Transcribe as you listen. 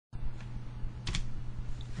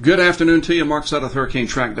Good afternoon to you. Mark Sutton with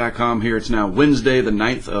HurricaneTrack.com here. It's now Wednesday, the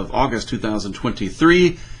 9th of August,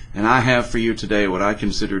 2023, and I have for you today what I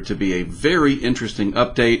consider to be a very interesting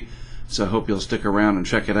update, so I hope you'll stick around and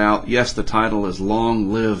check it out. Yes, the title is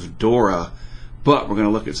Long Live Dora, but we're going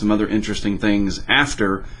to look at some other interesting things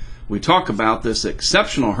after we talk about this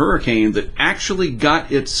exceptional hurricane that actually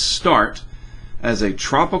got its start as a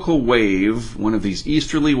tropical wave, one of these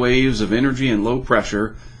easterly waves of energy and low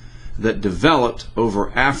pressure that developed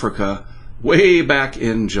over Africa way back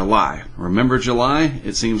in July. Remember July?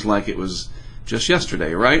 It seems like it was just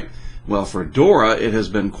yesterday, right? Well, for Dora, it has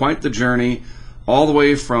been quite the journey all the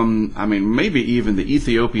way from, maybe even the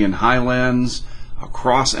Ethiopian highlands,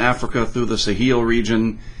 across Africa through the Sahel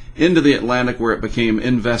region, into the Atlantic where it became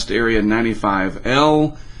Invest Area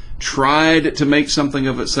 95L, tried to make something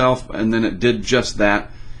of itself, and then it did just that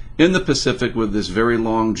in the Pacific with this very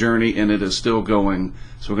long journey, and it is still going.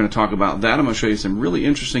 So we're going to talk about that. I'm going to show you some really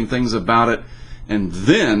interesting things about it, and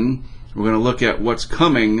then we're going to look at what's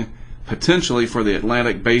coming potentially for the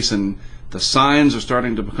Atlantic Basin. The signs are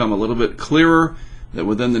starting to become a little bit clearer that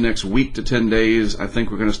within the next week to 10 days, I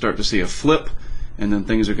think we're going to start to see a flip, and then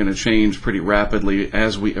things are going to change pretty rapidly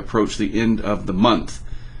as we approach the end of the month.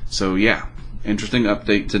 So yeah, interesting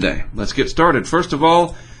update today. Let's get started. First of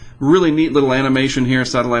all, really neat little animation here,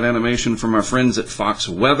 satellite animation from our friends at Fox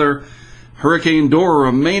Weather. Hurricane Dora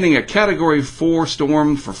remaining a Category 4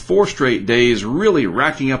 storm for 4 straight days, really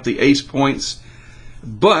racking up the ace points.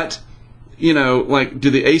 But, do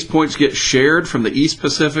the ace points get shared from the East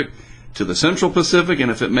Pacific to the Central Pacific? And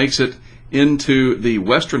if it makes it into the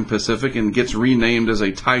Western Pacific and gets renamed as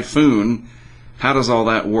a typhoon, how does all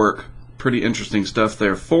that work? Pretty interesting stuff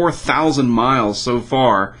there. 4,000 miles so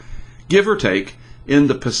far, give or take, in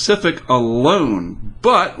the Pacific alone.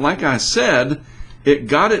 But, like I said, it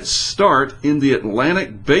got its start in the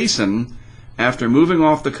Atlantic Basin. After moving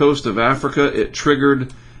off the coast of Africa, it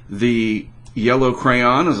triggered the yellow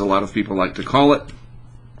crayon, as a lot of people like to call it.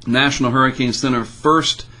 National Hurricane Center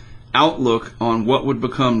first outlook on what would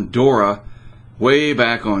become Dora way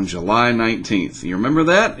back on July 19th. You remember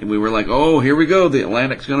that? We were like, oh, here we go. The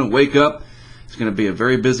Atlantic's going to wake up. It's going to be a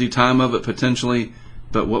very busy time of it potentially.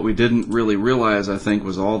 But what we didn't really realize, I think,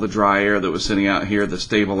 was all the dry air that was sitting out here, the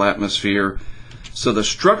stable atmosphere. So the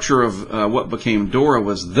structure of what became Dora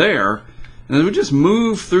was there. And as we just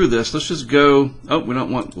move through this, let's just go, we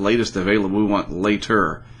don't want latest available, we want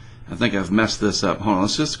later. I think I've messed this up. Hold on,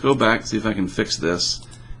 let's just go back, see if I can fix this,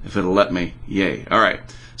 if it'll let me. Yay. All right.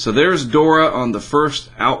 So there's Dora on the first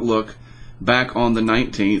outlook back on the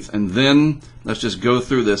 19th. And then let's just go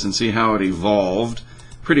through this and see how it evolved.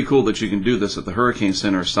 Pretty cool that you can do this at the Hurricane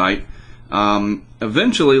Center site.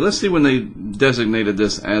 Eventually, let's see when they designated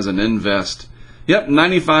this as an invest. Yep,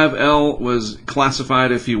 95L was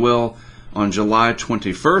classified, if you will, on July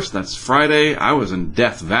 21st. That's Friday. I was in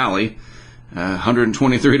Death Valley,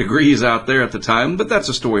 123 degrees out there at the time, but that's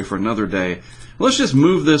a story for another day. Let's just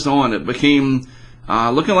move this on. It became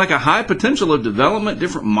looking like a high potential of development.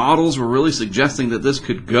 Different models were really suggesting that this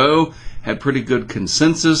could go, had pretty good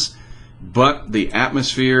consensus, but the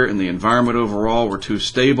atmosphere and the environment overall were too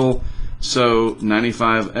stable. So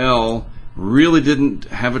 95L really didn't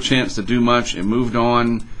have a chance to do much. It moved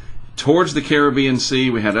on towards the Caribbean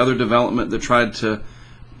Sea. We had other development that tried to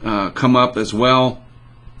come up as well.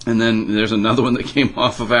 And then there's another one that came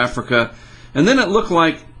off of Africa. And then it looked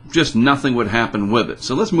like just nothing would happen with it.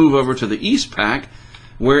 So let's move over to the East Pac,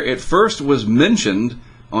 where it first was mentioned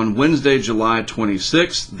on Wednesday, July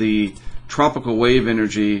 26th. The tropical wave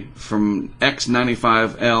energy from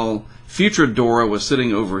X95L, future Dora, was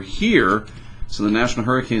sitting over here. So the National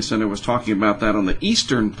Hurricane Center was talking about that on the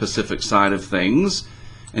Eastern Pacific side of things.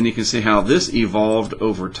 And you can see how this evolved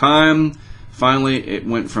over time. Finally, it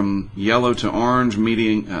went from yellow to orange,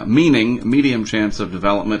 meaning medium chance of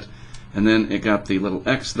development. And then it got the little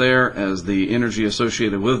X there as the energy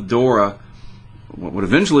associated with Dora, what would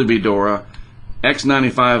eventually be Dora,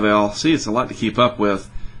 X95L. See, it's a lot to keep up with.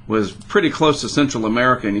 Was pretty close to Central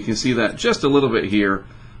America, and you can see that just a little bit here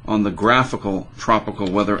on the graphical tropical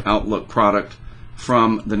weather outlook product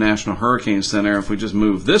from the National Hurricane Center. If we just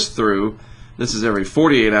move this through, this is every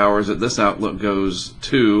 48 hours that this outlook goes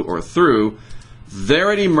to or through.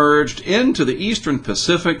 There it emerged into the Eastern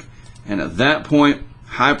Pacific, and at that point,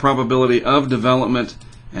 high probability of development,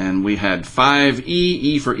 and we had 5E,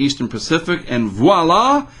 E for Eastern Pacific, and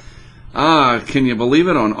voila! Can you believe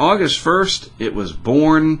it? On August 1st, it was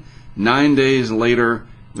born. 9 days later,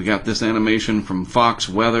 we got this animation from Fox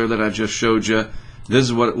Weather that I just showed you. This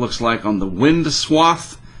is what it looks like on the wind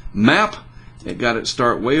swath map. It got its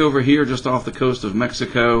start way over here, just off the coast of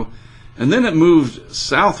Mexico. And then it moved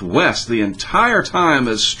southwest the entire time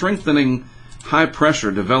as strengthening high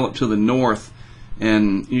pressure developed to the north.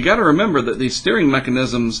 And you got to remember that these steering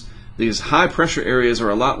mechanisms, these high pressure areas, are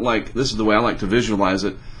a lot like, this is the way I like to visualize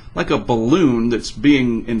it, like a balloon that's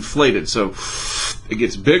being inflated. So it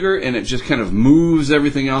gets bigger and it just kind of moves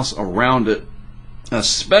everything else around it,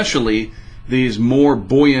 especially these more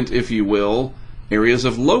buoyant, if you will, areas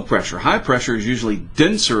of low pressure. High pressure is usually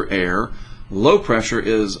denser air. Low pressure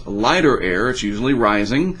is lighter air. It's usually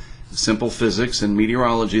rising. Simple physics and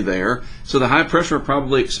meteorology there. So the high pressure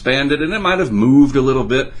probably expanded, and it might have moved a little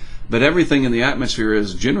bit, but everything in the atmosphere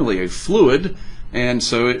is generally a fluid, and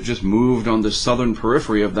so it just moved on the southern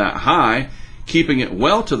periphery of that high, keeping it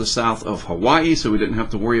well to the south of Hawaii, so we didn't have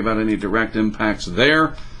to worry about any direct impacts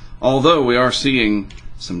there. Although we are seeing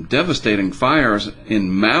some devastating fires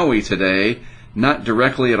in Maui today, not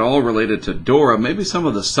directly at all related to Dora. Maybe some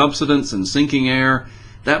of the subsidence and sinking air,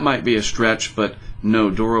 that might be a stretch, but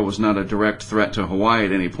no, Dora was not a direct threat to Hawaii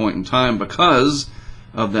at any point in time because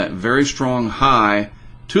of that very strong high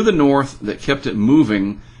to the north that kept it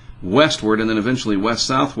moving westward and then eventually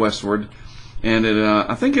west-southwestward. And it,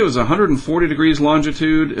 I think it was 140 degrees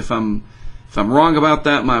longitude. If I'm wrong about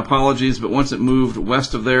that, my apologies, but once it moved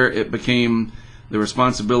west of there, it became the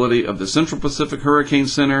responsibility of the Central Pacific Hurricane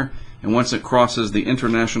Center. And once it crosses the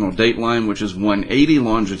international date line, which is 180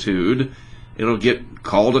 longitude, it'll get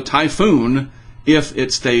called a typhoon if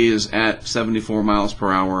it stays at 74 miles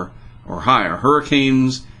per hour or higher.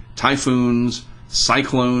 Hurricanes, typhoons,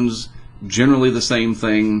 cyclones, generally the same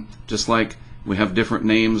thing, just like we have different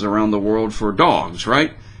names around the world for dogs,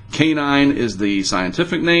 right? Canine is the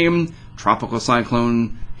scientific name. Tropical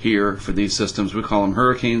cyclone here for these systems. We call them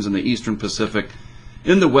hurricanes in the eastern Pacific.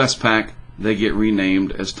 In the Westpac, they get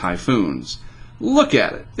renamed as typhoons. Look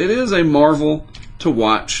at it. It is a marvel to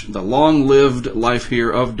watch the long-lived life here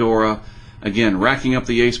of Dora. Again, racking up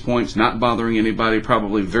the ace points, not bothering anybody,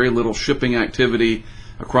 probably very little shipping activity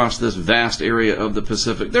across this vast area of the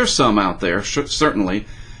Pacific. There's some out there, certainly,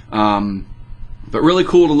 but really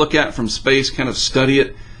cool to look at from space, kind of study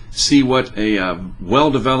it, see what a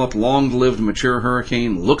well-developed, long-lived, mature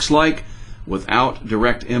hurricane looks like without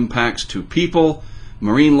direct impacts to people.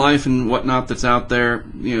 Marine life and whatnot that's out there,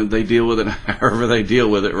 you know, they deal with it however they deal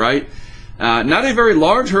with it, right? Not a very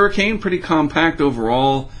large hurricane, pretty compact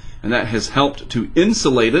overall, and that has helped to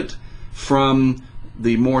insulate it from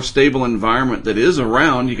the more stable environment that is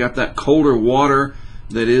around. You got that colder water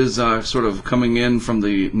that is sort of coming in from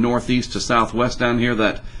the northeast to southwest down here.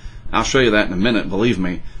 That I'll show you that in a minute, believe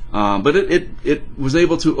me. But it was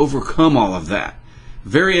able to overcome all of that.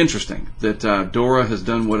 Very interesting that Dora has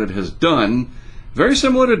done what it has done. Very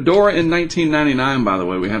similar to Dora in 1999, by the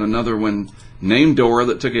way. We had another one named Dora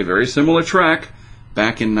that took a very similar track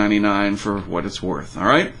back in 99 for what it's worth. All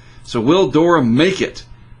right? So will Dora make it?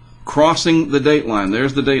 Crossing the date line.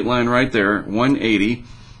 There's the date line right there, 180,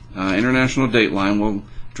 international date line. We'll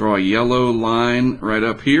draw a yellow line right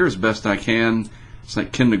up here as best I can. It's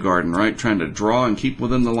like kindergarten, right? Trying to draw and keep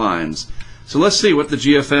within the lines. So let's see what the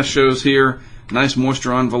GFS shows here. Nice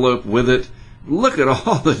moisture envelope with it. Look at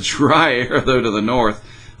all the dry air, though, to the north.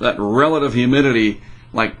 That relative humidity,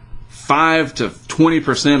 like 5 to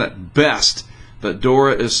 20% at best. But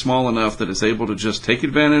Dora is small enough that it's able to just take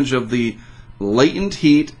advantage of the latent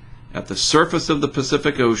heat at the surface of the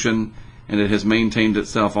Pacific Ocean, and it has maintained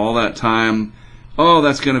itself all that time. Oh,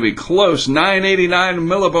 that's going to be close. 989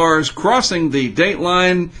 millibars crossing the date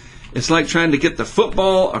line. It's like trying to get the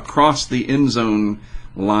football across the end zone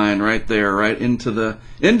line right there, right into the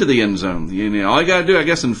end zone. You know, all you got to do, I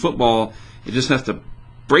guess, in football, you just have to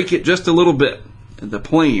break it just a little bit. The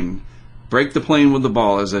plane, break the plane with the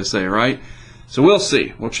ball, as they say, right? So we'll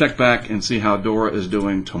see. We'll check back and see how Dora is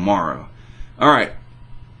doing tomorrow. All right,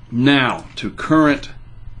 now to current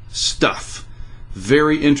stuff.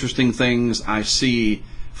 Very interesting things. I see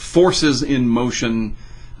forces in motion,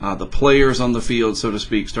 the players on the field, so to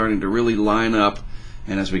speak, starting to really line up.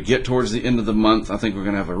 And as we get towards the end of the month, I think we're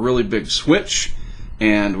going to have a really big switch,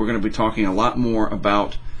 and we're going to be talking a lot more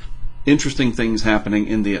about interesting things happening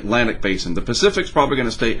in the Atlantic Basin. The Pacific's probably going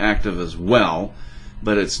to stay active as well,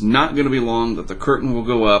 but it's not going to be long that the curtain will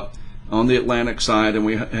go up on the Atlantic side, and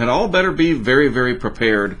we had all better be very, very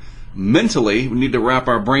prepared mentally. We need to wrap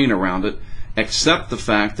our brain around it, accept the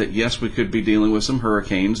fact that, yes, we could be dealing with some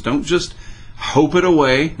hurricanes. Don't just hope it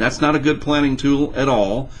away. That's not a good planning tool at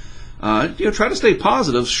all. Try to stay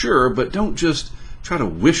positive, sure, but don't just try to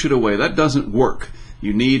wish it away. That doesn't work.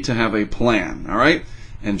 You need to have a plan, all right?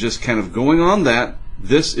 And just kind of going on that,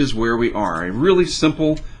 this is where we are. A really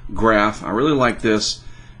simple graph. I really like this.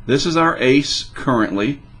 This is our ACE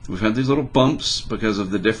currently. We've had these little bumps because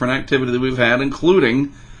of the different activity that we've had,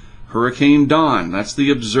 including Hurricane Dawn. That's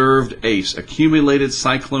the observed ACE, accumulated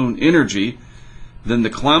cyclone energy. Then the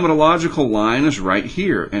climatological line is right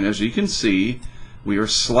here. And as you can see, we are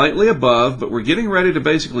slightly above, but we're getting ready to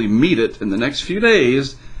basically meet it in the next few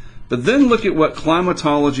days. But then look at what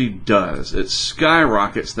climatology does. It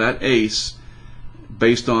skyrockets that ACE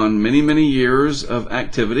based on many, many years of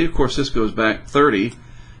activity. Of course, this goes back 30.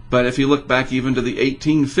 But if you look back even to the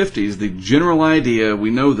 1850s, the general idea, we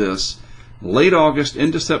know this, late August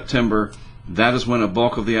into September, that is when a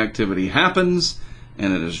bulk of the activity happens.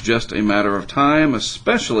 And it is just a matter of time,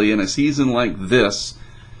 especially in a season like this,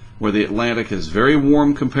 where the Atlantic is very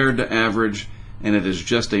warm compared to average, and it is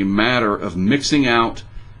just a matter of mixing out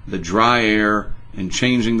the dry air and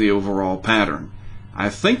changing the overall pattern. I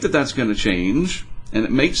think that that's going to change, and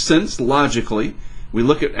it makes sense logically. We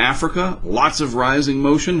look at Africa, lots of rising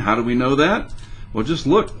motion. How do we know that? Well, just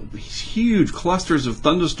look, huge clusters of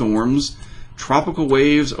thunderstorms, tropical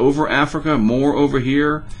waves over Africa, more over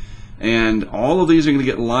here. And all of these are going to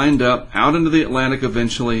get lined up out into the Atlantic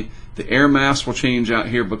eventually. The air mass will change out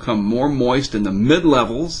here, become more moist in the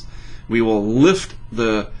mid-levels. We will lift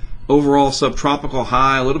the overall subtropical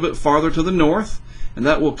high a little bit farther to the north, and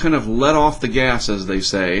that will kind of let off the gas, as they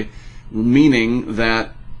say, meaning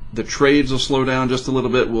that the trades will slow down just a little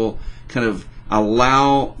bit, will kind of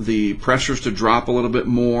allow the pressures to drop a little bit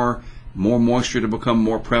more moisture to become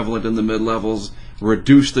more prevalent in the mid-levels,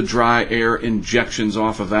 reduce the dry air injections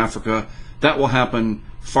off of Africa. That will happen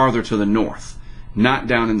farther to the north, not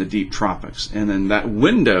down in the deep tropics. And then that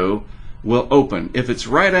window will open. If it's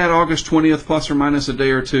right at August 20th, plus or minus a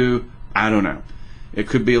day or two, I don't know. It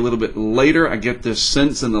could be a little bit later. I get this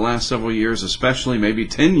sense in the last several years, especially maybe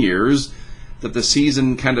 10 years, that the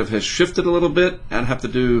season kind of has shifted a little bit. I'd have to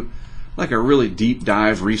do like a really deep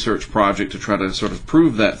dive research project to try to sort of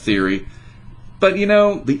prove that theory. But you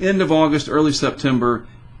know, the end of August, early September,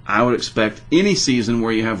 I would expect any season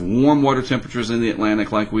where you have warm water temperatures in the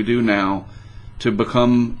Atlantic like we do now to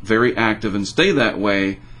become very active and stay that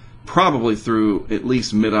way probably through at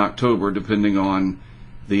least mid-October, depending on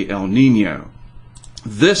the El Nino.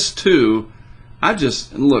 This too, I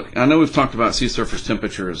know we've talked about sea surface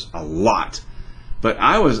temperatures a lot, but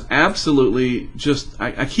I was absolutely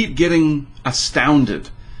I keep getting astounded.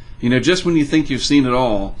 You know, just when you think you've seen it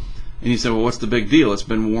all, and you say, well, what's the big deal? It's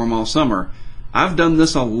been warm all summer. I've done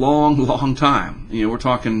this a long, long time. You know, we're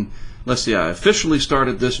talking, let's see, I officially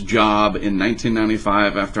started this job in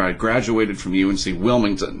 1995 after I graduated from UNC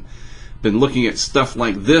Wilmington. Been looking at stuff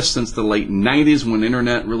like this since the late 90s when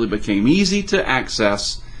internet really became easy to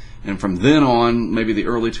access, and from then on, maybe the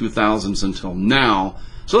early 2000s until now.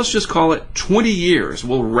 So let's just call it 20 years.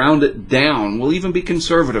 We'll round it down. We'll even be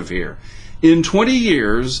conservative here. In 20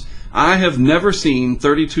 years, I have never seen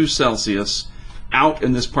 32 Celsius out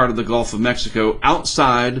in this part of the Gulf of Mexico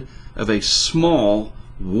outside of a small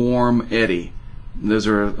warm eddy. Those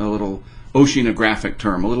are a little oceanographic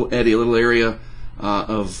term, a little eddy, a little area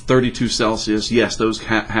of 32 Celsius. Yes, those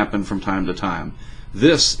happen from time to time.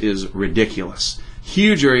 This is ridiculous.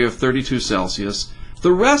 Huge area of 32 Celsius.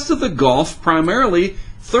 The rest of the Gulf, primarily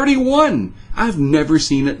 31. I've never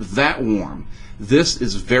seen it that warm. This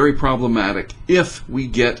is very problematic if we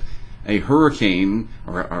get a hurricane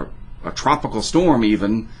or a tropical storm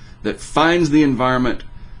even that finds the environment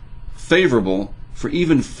favorable for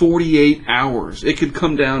even 48 hours. It could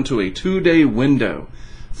come down to a 2-day window.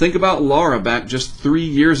 Think about Laura back just 3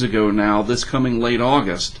 years ago now, this coming late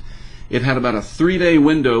August. It had about a 3-day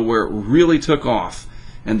window where it really took off.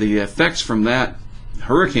 And the effects from that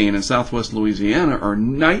hurricane in southwest Louisiana are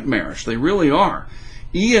nightmarish. They really are.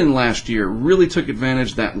 Ian last year really took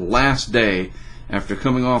advantage that last day after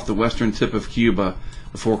coming off the western tip of Cuba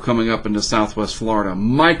before coming up into southwest Florida.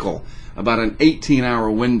 Michael, about an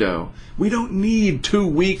 18-hour window. We don't need 2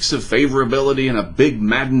 weeks of favorability and a big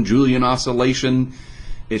Madden-Julian oscillation.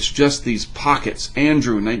 It's just these pockets.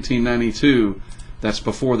 Andrew, 1992, that's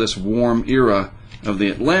before this warm era of the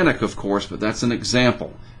Atlantic, of course, but that's an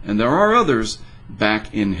example. And there are others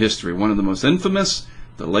back in history. One of the most infamous,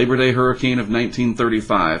 the Labor Day hurricane of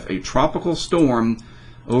 1935, a tropical storm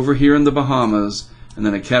over here in the Bahamas, and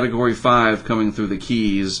then a Category 5 coming through the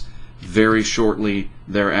Keys very shortly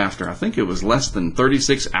thereafter. I think it was less than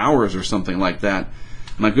 36 hours or something like that.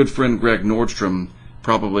 My good friend Greg Nordstrom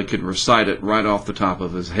probably could recite it right off the top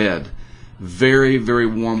of his head. Very, very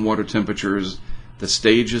warm water temperatures. The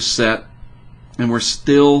stage is set, and we're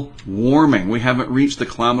still warming. We haven't reached the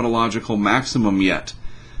climatological maximum yet.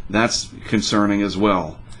 That's concerning as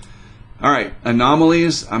well. All right,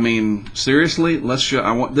 anomalies. I mean, seriously, let's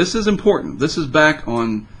show. This is important. This is back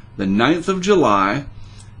on the 9th of July.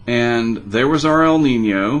 And there was our El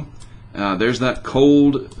Nino. There's that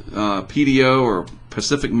cold PDO or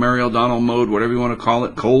Pacific Meridional mode, whatever you want to call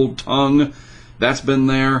it, cold tongue. That's been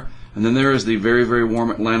there. And then there is the very, very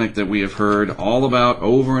warm Atlantic that we have heard all about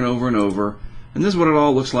over and over and over. And this is what it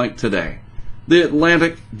all looks like today. The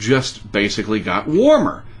Atlantic just basically got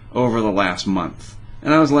warmer over the last month.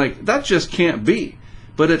 And I was like, that just can't be.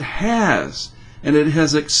 But it has. And it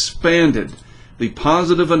has expanded. The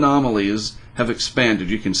positive anomalies have expanded.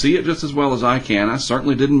 You can see it just as well as I can. I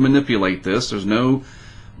certainly didn't manipulate this. There's no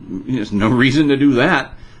reason to do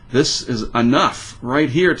that. This is enough right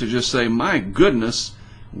here to just say, my goodness,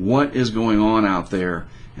 what is going on out there?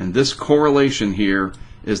 And this correlation here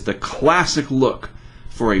is the classic look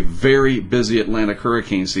for a very busy Atlantic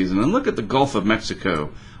hurricane season. And look at the Gulf of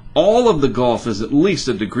Mexico. All of the Gulf is at least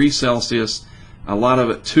a degree Celsius, a lot of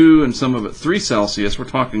it 2 and some of it 3 Celsius. We're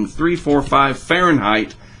talking 3, 4, 5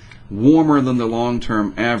 Fahrenheit warmer than the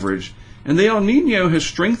long-term average. And the El Nino has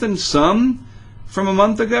strengthened some from a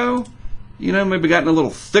month ago. You know, maybe gotten a little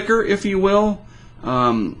thicker, if you will,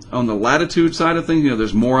 on the latitude side of things. You know,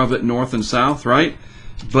 there's more of it north and south, right?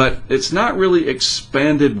 But it's not really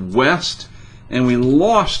expanded west, and we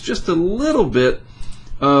lost just a little bit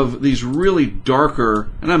of these really darker,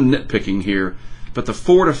 and I'm nitpicking here, but the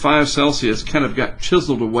 4 to 5 Celsius kind of got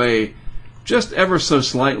chiseled away just ever so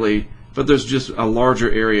slightly, but there's just a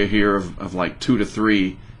larger area here of like 2 to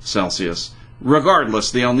 3 Celsius.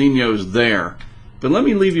 Regardless, the El Nino's there. But let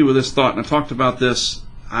me leave you with this thought, and I talked about this,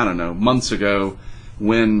 I don't know, months ago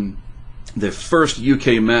when the first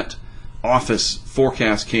UK Met Office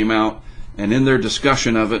forecast came out, and in their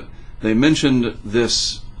discussion of it, they mentioned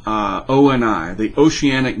this ONI, the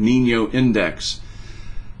Oceanic Nino Index.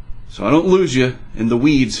 So I don't lose you in the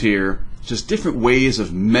weeds here, just different ways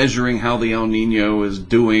of measuring how the El Nino is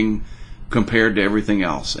doing compared to everything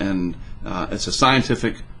else. And it's a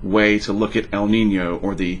scientific way to look at El Nino,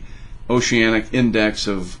 or the Oceanic Index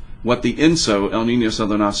of what the ENSO, El Nino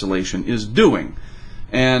Southern Oscillation, is doing.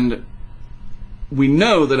 And we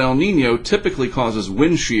know that El Nino typically causes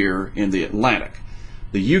wind shear in the Atlantic.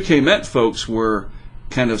 The UK Met folks were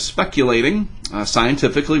kind of speculating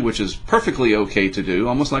scientifically, which is perfectly okay to do,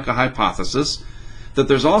 almost like a hypothesis, that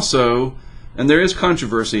there's also, and there is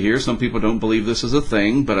controversy here, some people don't believe this is a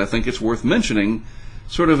thing, but I think it's worth mentioning,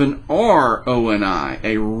 sort of an RONI,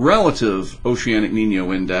 a relative Oceanic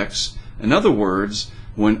Nino Index. In other words,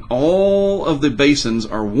 when all of the basins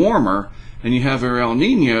are warmer and you have your El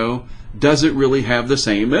Nino, does it really have the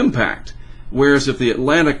same impact? Whereas if the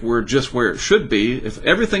Atlantic were just where it should be, if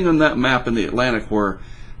everything on that map in the Atlantic were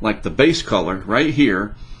like the base color right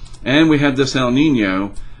here, and we had this El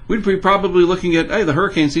Nino, we'd be probably looking at, hey, the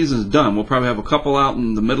hurricane season's done. We'll probably have a couple out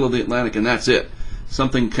in the middle of the Atlantic, and that's it.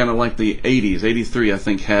 Something kind of like the 80s. 83, I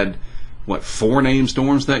think, had, 4 named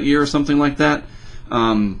storms that year or something like that?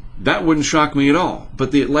 That wouldn't shock me at all.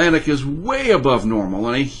 But the Atlantic is way above normal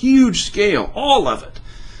on a huge scale, all of it.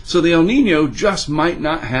 So the El Nino just might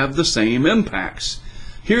not have the same impacts.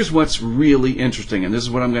 Here's what's really interesting, and this is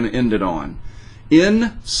what I'm going to end it on.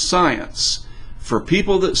 In science, for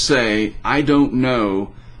people that say, I don't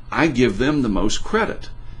know, I give them the most credit,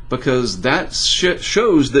 because that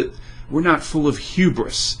shows that we're not full of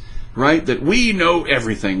hubris, right? That we know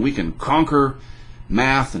everything. We can conquer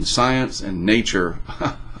math and science and nature.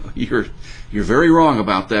 You're very wrong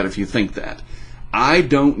about that if you think that. I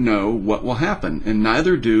don't know what will happen, and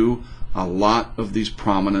neither do a lot of these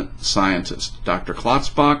prominent scientists. Dr.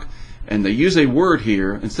 Klotzbach, and they use a word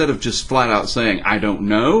here, instead of just flat out saying, I don't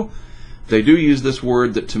know, they do use this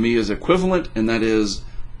word that to me is equivalent, and that is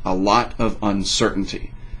a lot of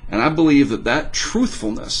uncertainty. And I believe that that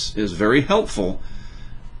truthfulness is very helpful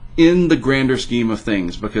in the grander scheme of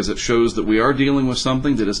things, because it shows that we are dealing with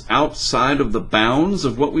something that is outside of the bounds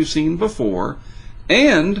of what we've seen before,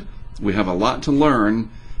 and we have a lot to learn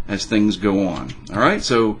as things go on. All right,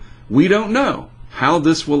 so we don't know how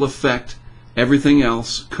this will affect everything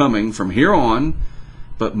else coming from here on,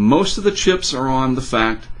 but most of the chips are on the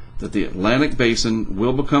fact that the Atlantic Basin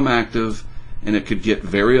will become active, and it could get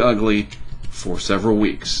very ugly for several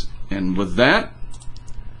weeks. And with that,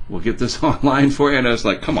 we'll get this online for you. And I was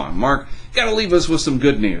like, come on, Mark, you got to leave us with some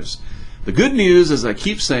good news. The good news, as I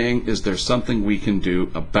keep saying, is there's something we can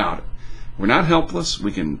do about it. We're not helpless.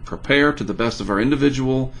 We can prepare to the best of our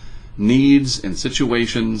individual needs and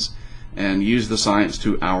situations and use the science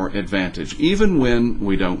to our advantage, even when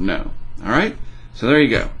we don't know. All right? So there you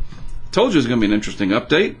go. Told you it was going to be an interesting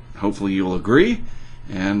update. Hopefully you'll agree.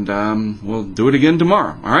 And we'll do it again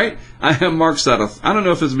tomorrow. All right? I am Mark Sudduth. I don't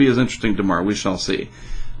know if this will be as interesting tomorrow. We shall see.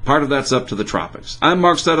 Part of that's up to the tropics. I'm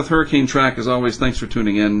Mark Sudduth, HurricaneTrack. As always, thanks for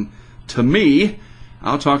tuning in to me.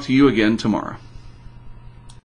 I'll talk to you again tomorrow.